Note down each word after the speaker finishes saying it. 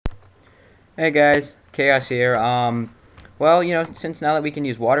Hey guys, KaoZ here. Well, since now that we can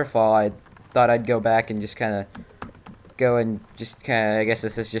use Waterfall, I thought I'd go back and just kind of go and just kind of, I guess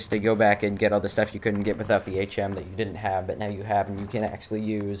this is just to go back and get all the stuff you couldn't get without the HM that you didn't have, but now you have and you can actually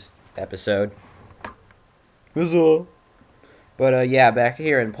use episode. Huzzah. But yeah, back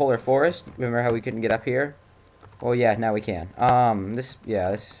here in Polar Forest, remember how we couldn't get up here? Well, yeah, now we can. This,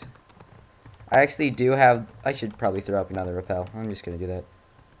 I actually do have, I should probably throw up another rappel. I'm just gonna do that.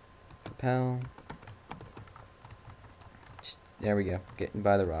 Rappel. There we go, getting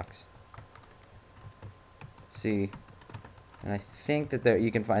by the rocks. See, and I think that there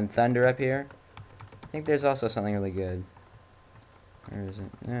you can find thunder up here. I think there's also something really good. Where is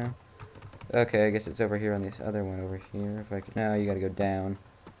it? Yeah. Okay, I guess it's over here on this other one over here. If I can, no, you gotta go down.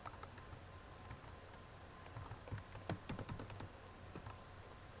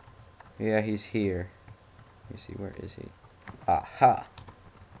 Yeah, he's here. Let me see, where is he? Aha!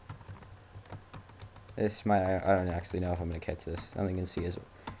 This might, I don't actually know if I'm gonna catch this. All I can see is,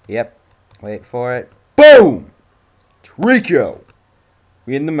 yep. Wait for it. Boom! Trico!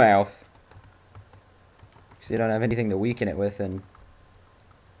 In the mouth. Because you don't have anything to weaken it with, and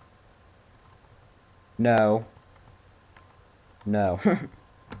no. No.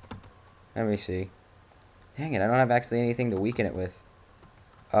 Let me see. Dang it, I don't have actually anything to weaken it with.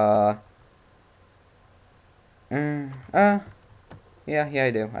 Uh. Mm, uh. Yeah,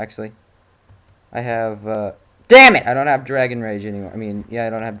 I do, actually. I have, Damn it! I don't have Dragon Rage anymore. I mean, yeah, I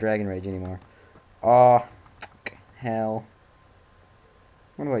don't have Dragon Rage anymore. Oh, hell.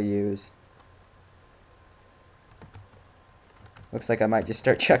 What do I use? Looks like I might just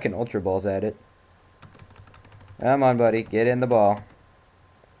start chucking Ultra Balls at it. Come on, buddy. Get in the ball.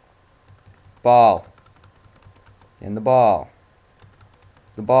 Ball. In the ball.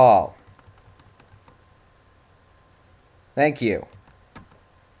 The ball. Thank you.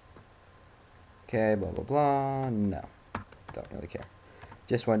 Okay, blah, blah, blah. No. Don't really care.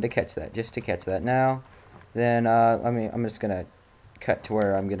 Just wanted to catch that. Just to catch that. Now, then, I'm just going to cut to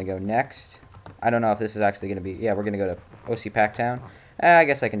where I'm going to go next. I don't know if this is actually going to be... Yeah, we're going to go to OC Packtown. I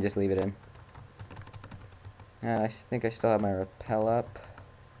guess I can just leave it in. I think I still have my rappel up.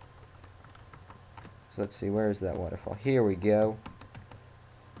 So let's see, where is that waterfall? Here we go.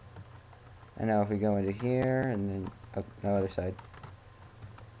 And now if we go into here, and then... Oh, no, other side.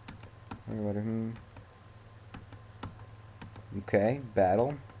 Okay,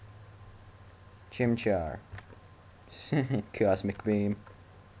 battle. Chimchar. Cosmic Beam.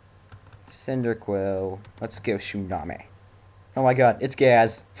 Cyndaquil. Let's go Tsunami. Oh my god, it's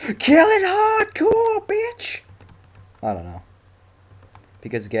Gaz. Kill it hardcore, bitch! I don't know.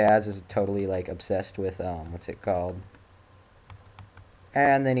 Because Gaz is totally, like, obsessed with, what's it called?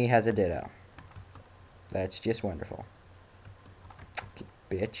 And then he has a Ditto. That's just wonderful.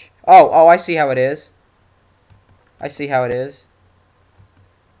 Bitch. Oh, I see how it is. I see how it is.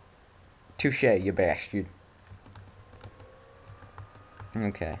 Touche, you bastard.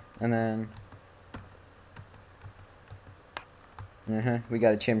 Okay, and then... we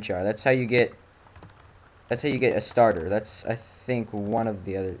got a Chimchar. That's how you get... That's how you get a starter. That's, I think, one of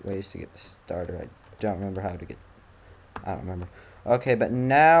the other ways to get the starter. I don't remember how to get... I don't remember. Okay, but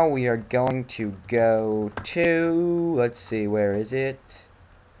now we are going to go to... Let's see, where is it?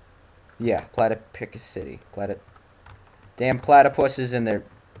 Yeah, Platypus City. Damn platypuses in there.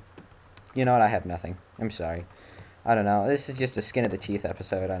 You know what? I have nothing. I'm sorry. I don't know. This is just a skin of the teeth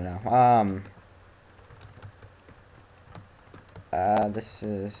episode. I don't know. This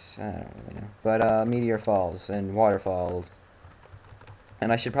is... I don't really know. But, Meteor Falls and Waterfalls.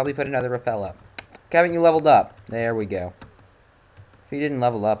 And I should probably put another rappel up. Kevin, you leveled up. There we go. If he didn't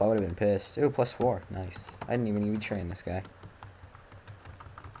level up, I would have been pissed. Ooh, +4. Nice. I didn't even train this guy.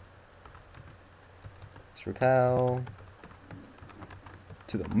 Let's repel.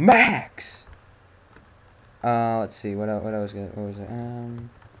 To the max! Let's see. What I was gonna... What was it?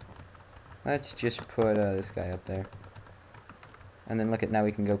 Let's just put, this guy up there. And then look at... Now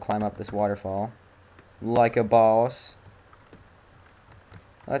we can go climb up this waterfall. Like a boss.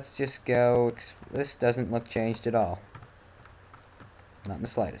 Let's just go... This doesn't look changed at all. Not in the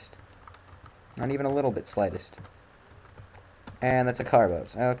slightest. Not even a little bit slightest. And that's a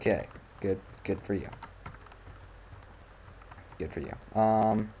Carbos. Okay. Good for you. Good for you.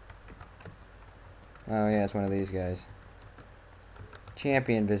 Oh yeah, it's one of these guys.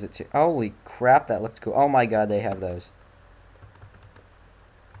 Champion visits here. Holy crap, that looked cool. Oh my god, they have those.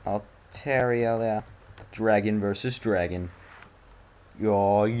 Altaria, yeah. Dragon versus dragon.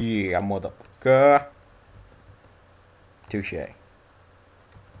 Oh yeah, motherfucker. Touche.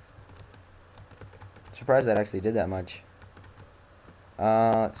 Surprised that actually did that much.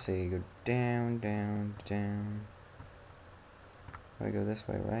 Let's see. Go down, down, down. We go this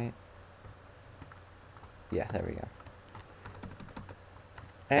way, right? Yeah, there we go.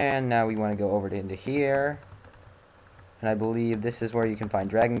 And now we want to go over into here. And I believe this is where you can find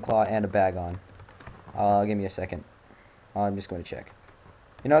Dragon Claw and a Bagon. Give me a second. I'm just going to check.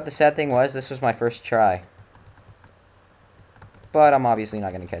 You know what the sad thing was? This was my first try. But I'm obviously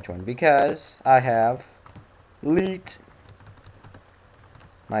not going to catch one because I have elite.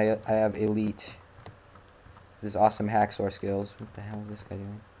 I have elite. This awesome hacksaw skills. What the hell is this guy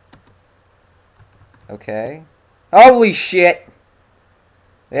doing? Okay. Holy shit!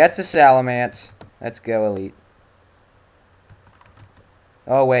 That's a Salamence. Let's go, elite.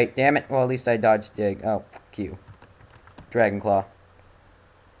 Oh, wait. Damn it. Well, at least I dodged dig. Oh, Q. Dragon Claw.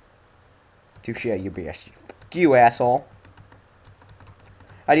 Touche, you bitch. Fuck you, asshole.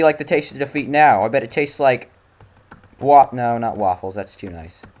 How do you like the taste of defeat now? I bet it tastes like... No, not waffles. That's too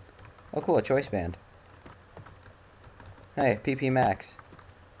nice. Oh, cool. A choice band. Hey, PP Max.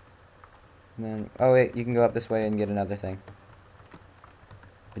 And then, oh wait, you can go up this way and get another thing.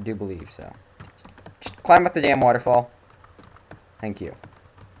 I do believe so. Just climb up the damn waterfall. Thank you.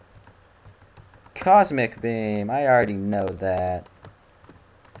 Cosmic Beam. I already know that.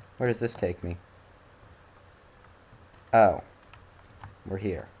 Where does this take me? Oh. We're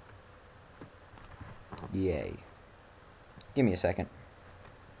here. Yay. Give me a second.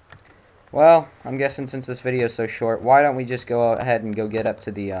 Well, I'm guessing since this video is so short, why don't we just go ahead and go get up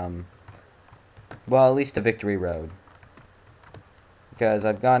to the, well, at least the Victory Road. Because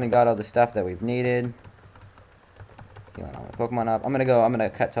I've gone and got all the stuff that we've needed. Healing all my Pokemon up. I'm gonna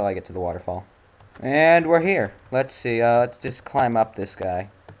cut till I get to the waterfall. And we're here. Let's see, let's just climb up this guy.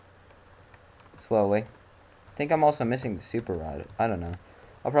 Slowly. I think I'm also missing the Super Rod. I don't know.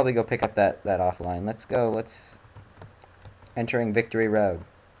 I'll probably go pick up that offline. Let's go, entering Victory Road.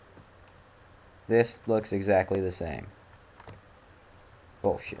 This looks exactly the same.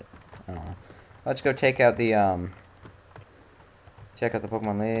 Bullshit. I don't know. Let's go take out the, check out the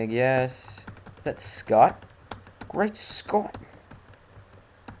Pokemon League. Yes. Is that Scott? Great Scott.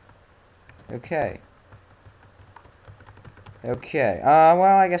 Okay. Okay.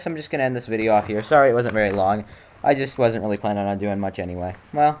 Well, I guess I'm just gonna end this video off here. Sorry it wasn't very long. I just wasn't really planning on doing much anyway.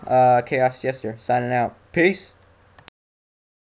 Well, KaoZ Jester, signing out. Peace.